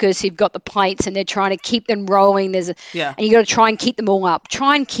circus you've got the plates and they're trying to keep them rolling. And you got to try and keep them all up.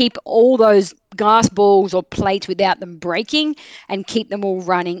 Try and keep all those glass balls or plates without them breaking and keep them all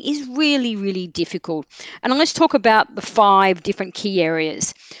running is really, really difficult. And let's talk about the 5 different key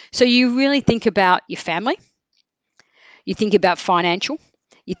areas. So you really think about your family, you think about financial,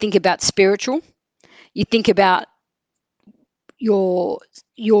 you think about spiritual, you think about your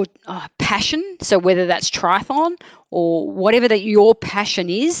passion, so whether that's triathlon or whatever that your passion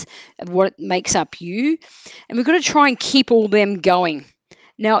is, what makes up you, and we've got to try and keep all them going.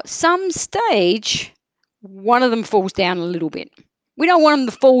 Now, at some stage, one of them falls down a little bit. We don't want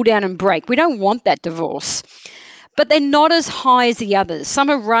them to fall down and break. We don't want that divorce. But they're not as high as the others. Some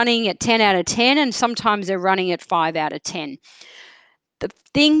are running at 10 out of 10, and sometimes they're running at 5 out of 10. The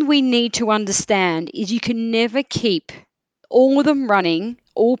thing we need to understand is you can never keep all of them running,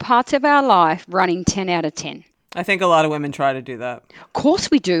 all parts of our life running 10 out of 10. I think a lot of women try to do that. Of course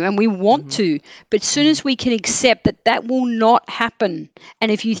we do, and we want to. But as soon as we can accept that will not happen,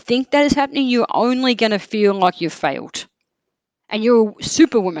 and if you think that is happening, you're only going to feel like you've failed. And you're a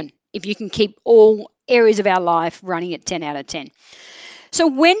superwoman if you can keep all areas of our life running at 10 out of 10. So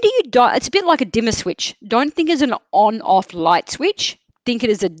when do you die? It's a bit like a dimmer switch. Don't think it's an on-off light switch. Think it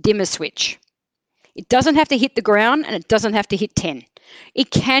is a dimmer switch. It doesn't have to hit the ground, and it doesn't have to hit 10.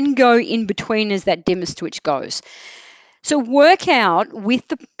 It can go in between as that dimmer switch goes. So work out with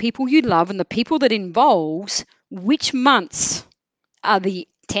the people you love and the people that involves which months are the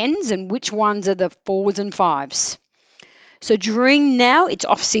 10s and which ones are the 4s and 5s. So during now, it's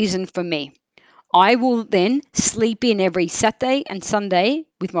off season for me. I will then sleep in every Saturday and Sunday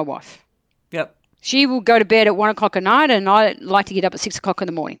with my wife. Yep. She will go to bed at 1 o'clock at night, and I like to get up at 6 o'clock in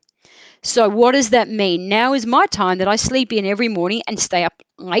the morning. So what does that mean? Now is my time that I sleep in every morning and stay up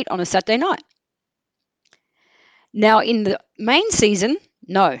late on a Saturday night. Now in the main season,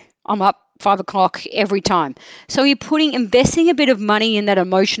 no, I'm up 5 o'clock every time. So you're investing a bit of money in that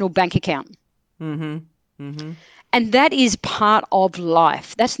emotional bank account. And that is part of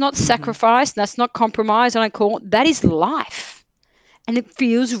life. That's not sacrifice. That's not compromise. I don't call it. That is life. And it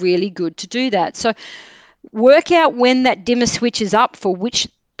feels really good to do that. So work out when that dimmer switch is up for which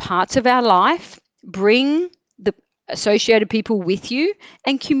parts of our life. Bring the associated people with you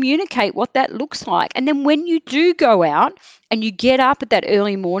and communicate what that looks like. And then when you do go out and you get up at that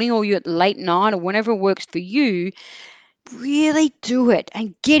early morning or you're at late night or whenever works for you, really do it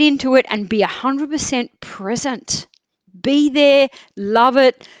and get into it and be 100% present. Be there, love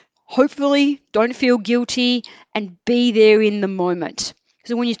it, hopefully don't feel guilty, and be there in the moment.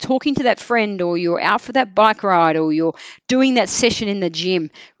 So when you're talking to that friend or you're out for that bike ride or you're doing that session in the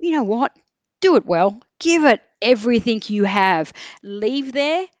gym, you know what? Do it well. Give it everything you have. Leave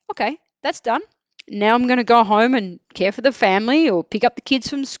there. Okay, that's done. Now I'm going to go home and care for the family or pick up the kids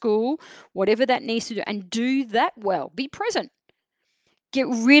from school, whatever that needs to do, and do that well. Be present. Get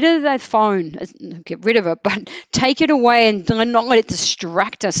rid of that phone. Get rid of it, but take it away and not let it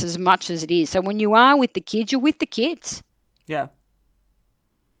distract us as much as it is. So when you are with the kids, you're with the kids. Yeah.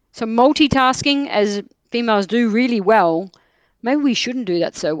 So multitasking, as females do really well, maybe we shouldn't do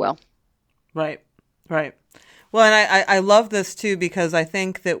that so well. Right. Well, and I love this too, because I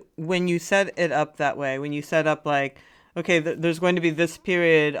think that when you set it up that way, when you set up like, okay, there's going to be this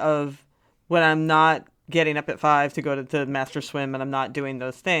period of when I'm not getting up at 5 to go to master swim and I'm not doing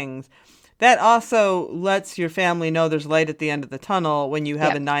those things, that also lets your family know there's light at the end of the tunnel when you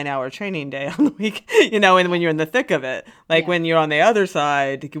have a 9-hour training day on the week, and when you're in the thick of it, like when you're on the other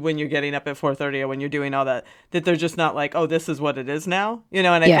side, when you're getting up at 4:30 or when you're doing all that they're just not like, oh, this is what it is now, and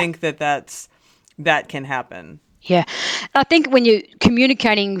I think that can happen. Yeah. I think when you're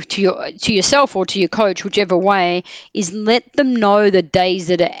communicating to yourself or to your coach, whichever way, is let them know the days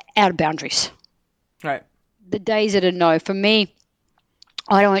that are out of boundaries. Right. The days that are no. For me,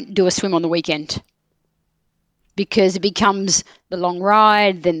 I don't do a swim on the weekend because it becomes the long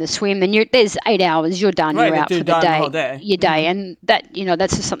ride, then the swim, and there's 8 hours, you're done, right, you're out for the day. Your day, and that,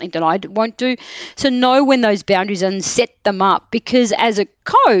 that's just something that I won't do. So know when those boundaries are and set them up, because as a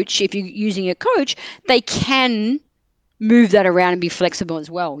coach, if you're using a coach, they can move that around and be flexible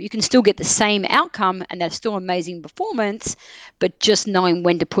as well. You can still get the same outcome and that's still amazing performance, but just knowing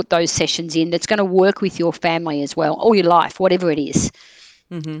when to put those sessions in, that's going to work with your family as well, or your life, whatever it is.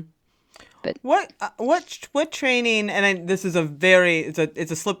 Mm-hmm. But what training? And this is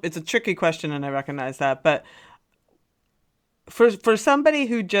it's a tricky question, and I recognize that. But for somebody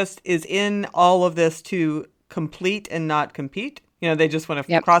who just is in all of this to complete and not compete, they just want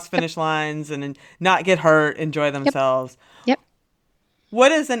to cross finish lines and not get hurt, enjoy themselves. Yep.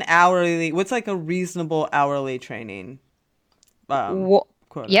 What is what's like a reasonable hourly training?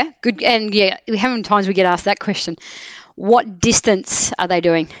 Quota? Yeah, good. And how many times we get asked that question? What distance are they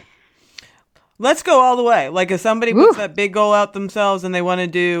doing? Let's go all the way. Like if somebody puts that big goal out themselves and they want to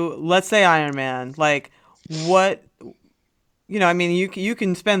do, let's say Ironman, like what, you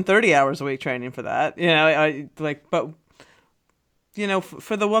can spend 30 hours a week training for that, but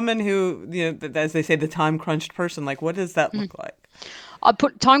for the woman who, as they say, the time crunched person, like what does that look like? I'd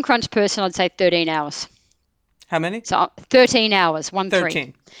put time crunched person, I'd say 13 hours. How many? So 13 hours, 13.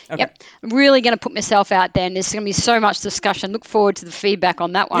 Okay. Yep. I'm really going to put myself out there, and there's going to be so much discussion. Look forward to the feedback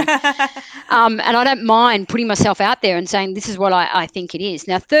on that one. And I don't mind putting myself out there and saying this is what I think it is.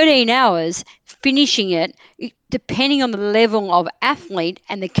 Now, 13 hours, finishing it, depending on the level of athlete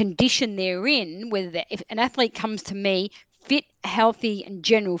and the condition they're in, if an athlete comes to me, fit, healthy, and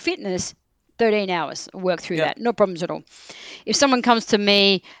general fitness, 13 hours, work through that. No problems at all. If someone comes to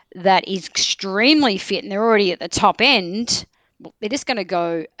me that is extremely fit and they're already at the top end, they're just going to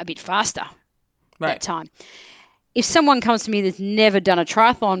go a bit faster that time. If someone comes to me that's never done a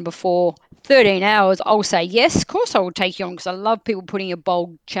triathlon before, 13 hours, I'll say, yes, of course I will take you on, because I love people putting a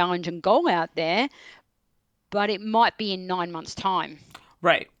bold challenge and goal out there, but it might be in 9 months' time.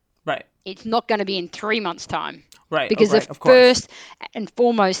 Right. It's not going to be in 3 months' time. Right. Because the first and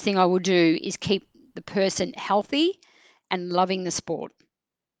foremost thing I will do is keep the person healthy and loving the sport.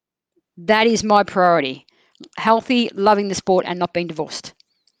 That is my priority. Healthy, loving the sport, and not being divorced.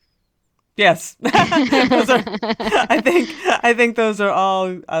 Yes. I think those are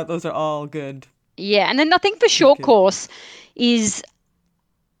all good. Yeah, and then I think for short course is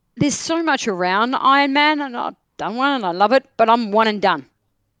there's so much around Ironman, and I've done one and I love it, but I'm one and done.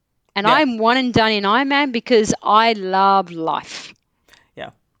 And I'm one and done in Ironman because I love life. Yeah.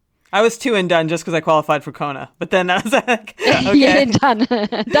 I was 2 and done just because I qualified for Kona. But then I was like, okay. Yeah, done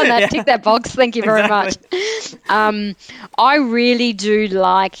that. Tick that box. Thank you very much. I really do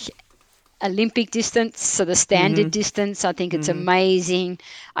like Olympic distance, so the standard distance. I think it's amazing.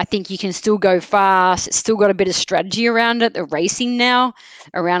 I think you can still go fast. It's still got a bit of strategy around it, the racing now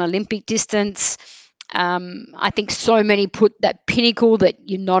around Olympic distance. I think so many put that pinnacle that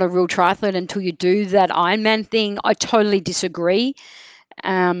you're not a real triathlete until you do that Ironman thing. I totally disagree.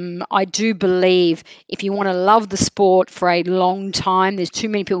 I do believe if you want to love the sport for a long time, there's too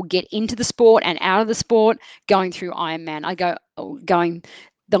many people get into the sport and out of the sport going through Ironman. Going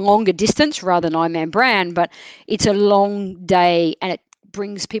the longer distance rather than Ironman brand, but it's a long day and it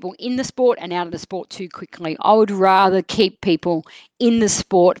brings people in the sport and out of the sport too quickly. I would rather keep people in the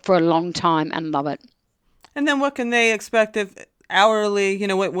sport for a long time and love it. And then what can they expect if hourly,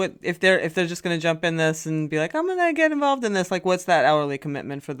 what if they're just going to jump in this and be like, I'm going to get involved in this? Like, what's that hourly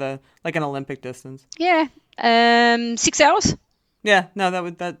commitment for an Olympic distance? Yeah. 6 hours. Yeah. No,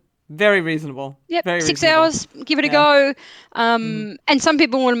 that very reasonable. Yep. Very 6 reasonable. hours. Give it a go. And some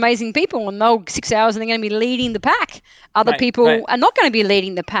people want amazing people and they'll 6 hours and they're going to be leading the pack. Other people are not going to be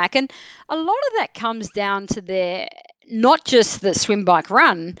leading the pack. And a lot of that comes down to their, not just the swim, bike,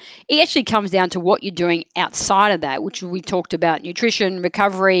 run. It actually comes down to what you're doing outside of that, which we talked about, nutrition,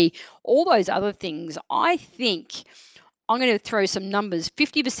 recovery, all those other things. I think I'm going to throw some numbers.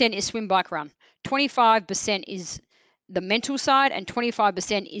 50% is swim, bike, run. 25% is the mental side, and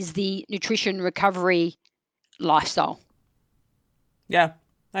 25% is the nutrition, recovery, lifestyle. Yeah,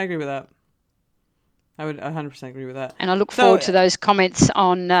 I agree with that. I would 100% agree with that. And I look forward to those comments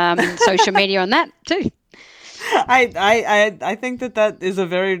on social media on that too. I think that is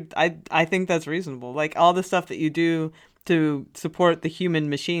I think that's reasonable. Like all the stuff that you do to support the human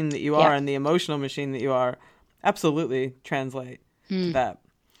machine that you are and the emotional machine that you are, absolutely translate to that.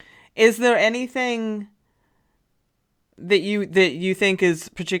 Is there anything that you think is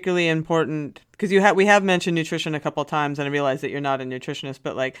particularly important? Because we have mentioned nutrition a couple of times, and I realize that you're not a nutritionist,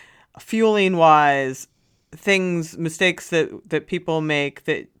 but like fueling wise, mistakes that people make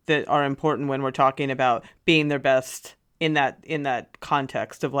that are important when we're talking about being their best in that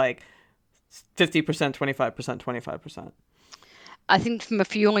context of like 50%, 25%, 25%. I think from a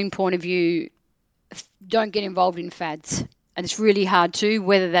fueling point of view, don't get involved in fads. And it's really hard to,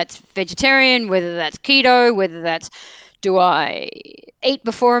 whether that's vegetarian, whether that's keto, whether that's, do I eat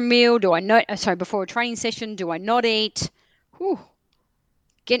before a meal? Before a training session, do I not eat? Whew.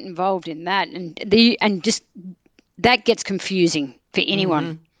 Get involved in that. And just that gets confusing for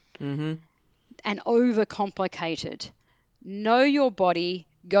anyone. And overcomplicated. Know your body,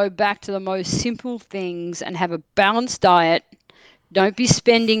 go back to the most simple things and have a balanced diet. Don't be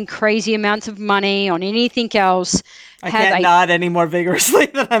spending crazy amounts of money on anything else. I can't nod any more vigorously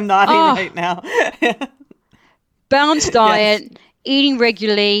than I'm nodding right now. Balanced diet, eating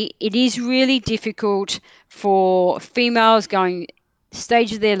regularly. It is really difficult for females going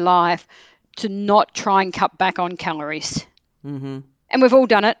stage of their life to not try and cut back on calories. And we've all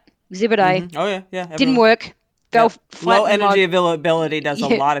done it. Exhibit A. Oh, yeah. Everyone. Didn't work. Fell flat. Low energy availability does a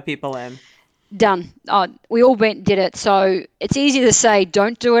lot of people in. Done. We all did it. So it's easy to say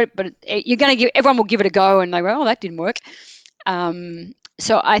don't do it, but you're going to everyone will give it a go and they go, oh, that didn't work.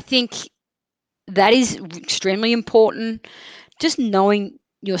 So I think that is extremely important. Just knowing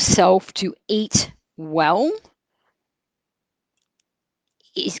yourself to eat well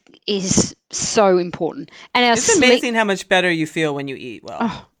is so important. And it's amazing how much better you feel when you eat well.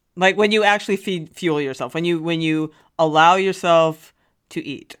 Oh. Like when you actually fuel yourself, when you allow yourself to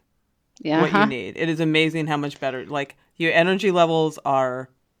eat what you need. It is amazing how much better. Like your energy levels are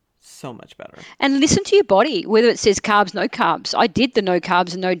so much better. And listen to your body, whether it says carbs, no carbs. I did the no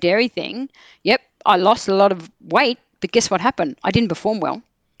carbs and no dairy thing. Yep, I lost a lot of weight, but guess what happened? I didn't perform well.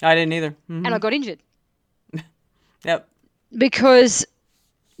 I didn't either. And I got injured. Yep. Because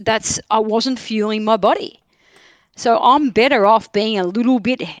I wasn't fueling my body. So I'm better off being a little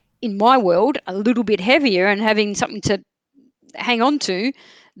bit, in my world, a little bit heavier and having something to hang on to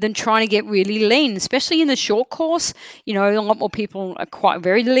than trying to get really lean, especially in the short course. A lot more people are quite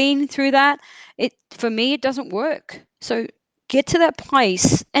very lean through that. For me, it doesn't work. So get to that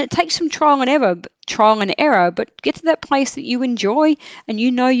place, and it takes some trial and error, but get to that place that you enjoy and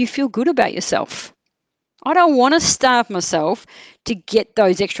you feel good about yourself. I don't want to starve myself to get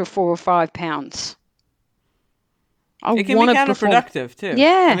those extra 4 or 5 pounds. It can be counterproductive too.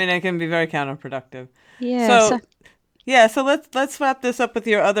 Yeah. I mean, it can be very counterproductive. Yeah. So let's wrap this up with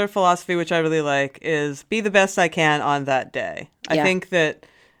your other philosophy, which I really like, is be the best I can on that day. Yeah. I think that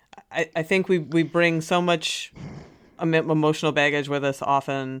I think we bring so much emotional baggage with us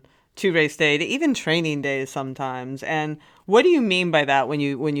often to race day, to even training days sometimes. And what do you mean by that when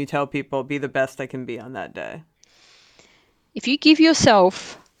you tell people be the best I can be on that day? If you give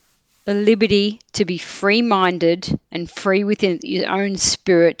yourself the liberty to be free-minded and free within your own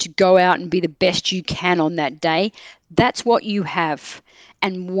spirit to go out and be the best you can on that day. That's what you have.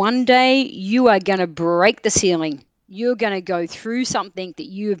 And one day you are going to break the ceiling. You're going to go through something that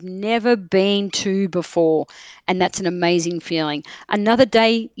you have never been to before. And that's an amazing feeling. Another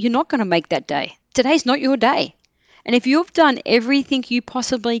day, you're not going to make that day. Today's not your day. And if you've done everything you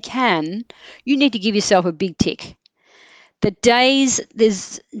possibly can, you need to give yourself a big tick.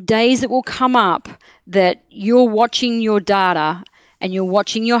 There's days that will come up that you're watching your data and you're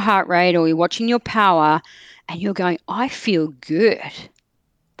watching your heart rate or you're watching your power and you're going, I feel good.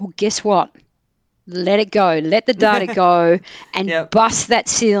 Well, guess what? Let it go. Let the data go and bust that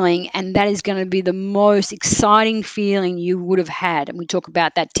ceiling. And that is going to be the most exciting feeling you would have had. And we talk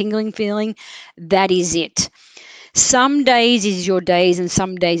about that tingling feeling. That is it. Some days is your days and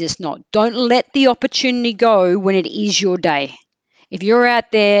some days it's not. Don't let the opportunity go when it is your day. If you're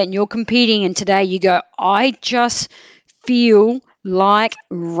out there and you're competing and today you go, I just feel like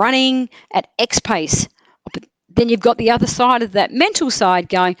running at X pace. But then you've got the other side of that mental side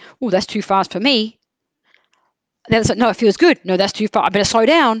going, oh, that's too fast for me. Then it's like, no, it feels good. No, that's too far. I better slow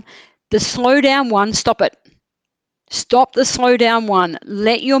down. The slow down one, stop it. Stop the slow down one.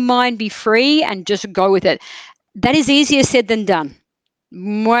 Let your mind be free and just go with it. That is easier said than done.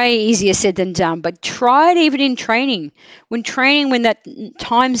 Way easier said than done. But try it even in training. When that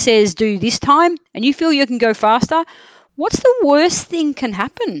time says do this time and you feel you can go faster, what's the worst thing can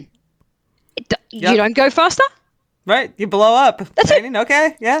happen? You don't go faster? Right. You blow up. That's training.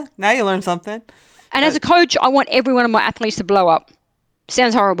 Okay. Yeah. Now you learn something. And as a coach, I want every one of my athletes to blow up.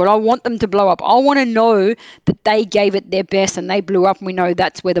 Sounds horrible, but I want them to blow up. I want to know that they gave it their best and they blew up, and we know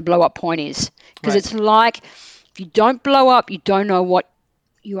that's where the blow up point is. Because It's like, if you don't blow up, you don't know what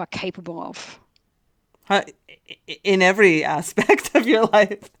you are capable of. In every aspect of your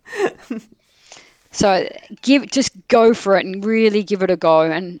life. So just go for it and really give it a go.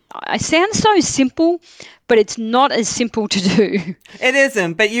 And it sounds so simple, but it's not as simple to do. It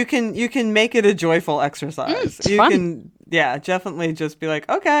isn't, but you can make it a joyful exercise. It's fun. Can definitely just be like,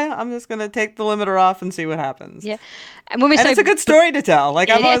 okay, I'm just gonna take the limiter off and see what happens. Yeah. And when it's a good story to tell. Like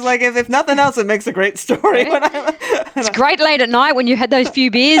I'm always like, if nothing else, it makes a great story. It's great late at night when you had those few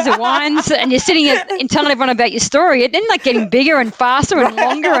beers or wines and you're sitting and telling everyone about your story. It didn't like getting bigger and faster and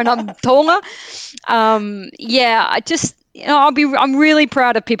longer and I'm taller. I just, I'm really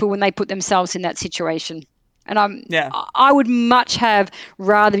proud of people when they put themselves in that situation. And I would much have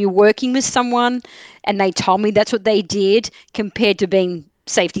rather be working with someone and they told me that's what they did compared to being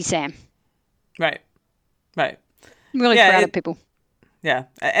Safety Sam. Right. I'm really proud of people. Yeah.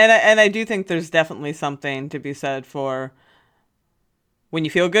 And I do think there's definitely something to be said for when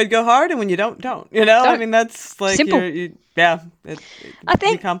you feel good, go hard, and when you don't. Don't. I mean, that's like simple. I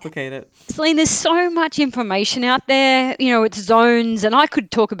think complicate it. Celine, there's so much information out there. It's zones, and I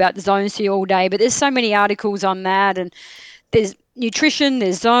could talk about the zones to you all day, but there's so many articles on that, and there's nutrition,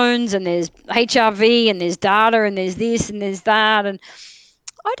 there's zones, and there's HRV, and there's data, and there's this, and there's that, and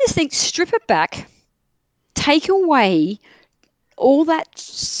I just think strip it back, take away all that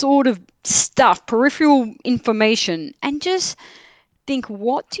sort of stuff, peripheral information, and just think,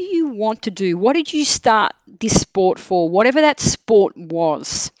 what do you want to do? What did you start this sport for? Whatever that sport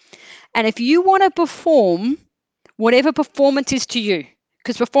was. And if you want to perform, whatever performance is to you,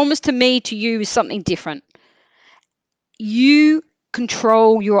 because performance to me, to you is something different. You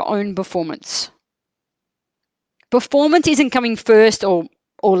control your own performance. Performance isn't coming first or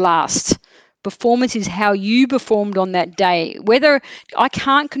last. Performance is how you performed on that day. Whether I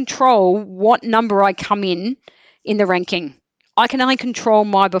can't control what number I come in the ranking. I can only control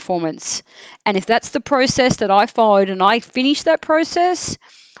my performance. And if that's the process that I followed and I finish that process,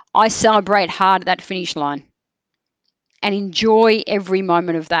 I celebrate hard at that finish line and enjoy every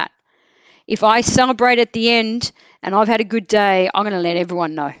moment of that. If I celebrate at the end and I've had a good day, I'm going to let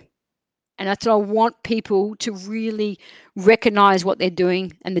everyone know. And that's what I want people to really recognize what they're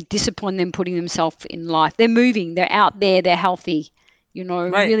doing and the discipline they're putting themselves in life. They're moving, they're out there, they're healthy.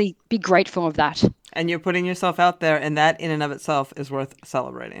 Really be grateful of that. And you're putting yourself out there, and that in and of itself is worth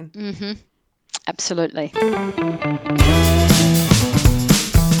celebrating. Mm-hmm. Absolutely.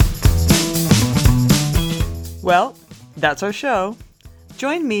 Well, that's our show.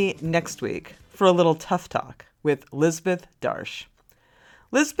 Join me next week for a little tough talk with Lisbeth Darsh.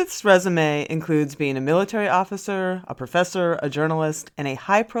 Lisbeth's resume includes being a military officer, a professor, a journalist, and a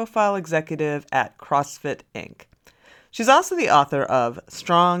high-profile executive at CrossFit Inc. She's also the author of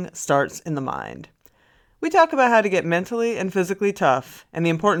Strong Starts in the Mind. We talk about how to get mentally and physically tough and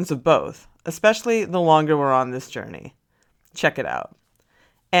the importance of both, especially the longer we're on this journey. Check it out.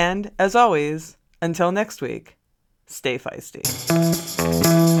 And as always, until next week, stay feisty.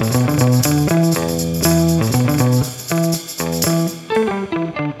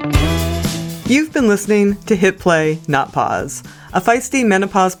 You've been listening to Hit Play, Not Pause, a feisty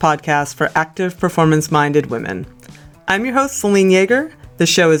menopause podcast for active, performance-minded women. I'm your host, Celine Yeager. The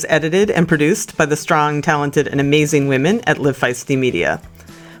show is edited and produced by the strong, talented, and amazing women at Live Feisty Media.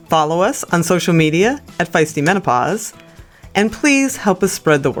 Follow us on social media at Feisty Menopause, and please help us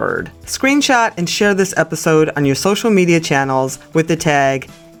spread the word. Screenshot and share this episode on your social media channels with the tag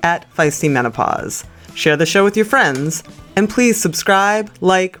 @FeistyMenopause. Share the show with your friends, and please subscribe,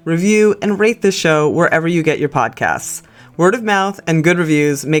 like, review, and rate this show wherever you get your podcasts. Word of mouth and good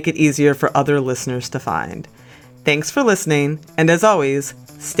reviews make it easier for other listeners to find. Thanks for listening, and as always,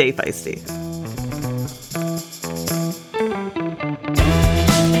 stay feisty.